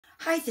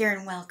Hi there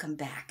and welcome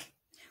back.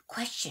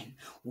 Question: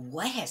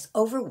 what has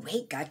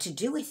overweight got to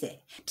do with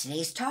it?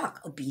 Today's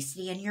talk: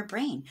 obesity and your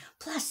brain,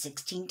 plus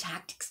 16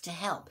 tactics to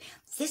help.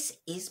 This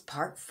is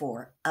part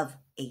 4 of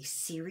a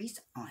series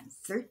on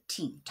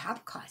 13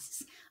 top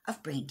causes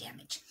of brain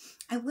damage.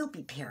 I will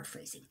be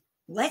paraphrasing.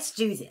 Let's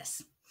do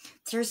this.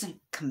 There's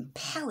a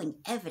compelling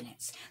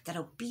evidence that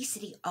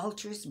obesity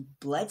alters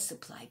blood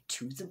supply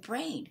to the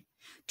brain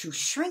to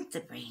shrink the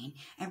brain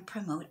and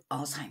promote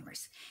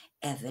Alzheimer's.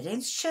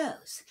 Evidence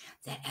shows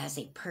that as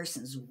a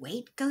person's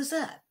weight goes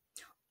up,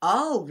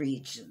 all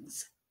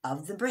regions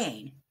of the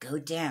brain go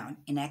down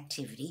in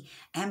activity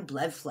and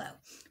blood flow.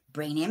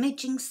 Brain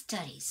imaging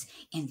studies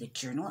in the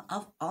Journal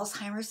of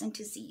Alzheimer's and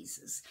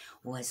Diseases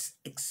was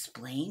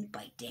explained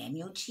by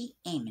Daniel G.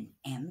 Amen,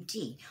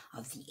 MD,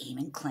 of the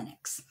Amen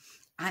Clinics.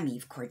 I'm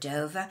Eve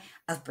Cordova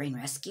of Brain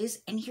Rescues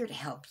and here to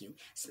help you.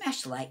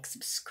 Smash like,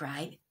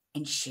 subscribe,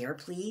 and share,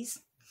 please.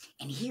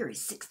 And here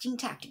is 16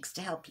 tactics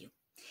to help you.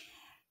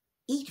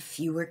 Eat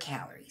fewer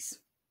calories.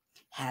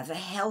 Have a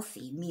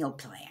healthy meal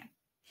plan.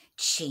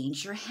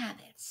 Change your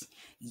habits.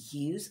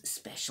 Use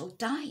special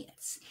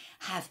diets.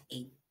 Have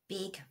a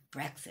big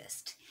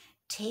breakfast.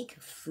 Take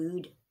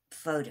food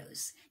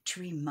photos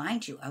to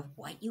remind you of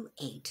what you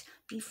ate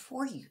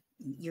before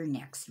your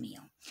next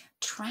meal.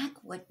 Track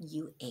what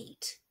you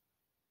ate.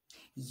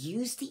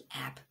 Use the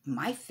app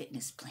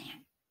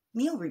MyFitnessPal,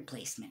 meal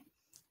replacement,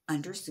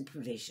 under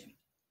supervision.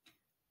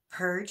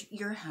 Purge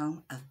your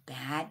home of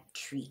bad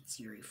treats,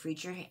 your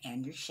refrigerator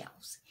and your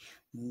shelves.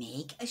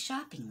 Make a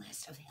shopping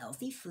list of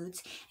healthy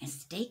foods and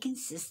stay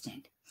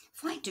consistent.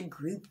 Find a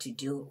group to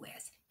do it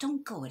with.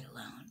 Don't go it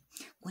alone.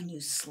 When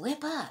you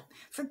slip up,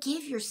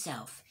 forgive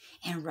yourself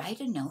and write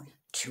a note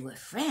to a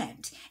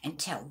friend and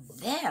tell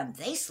them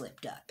they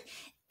slipped up.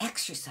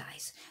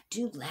 Exercise.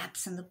 Do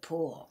laps in the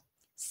pool.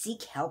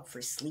 Seek help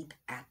for sleep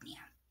apnea.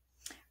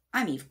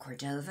 I'm Eve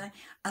Cordova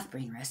of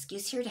Brain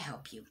Rescues, here to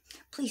help you.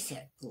 Please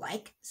hit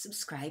like,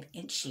 subscribe,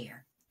 and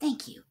share.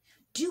 Thank you.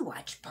 Do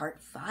watch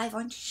part 5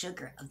 on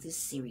sugar of this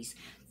series,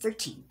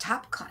 13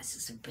 top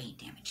causes of brain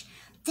damage.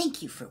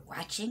 Thank you for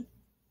watching,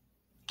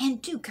 and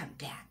do come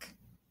back.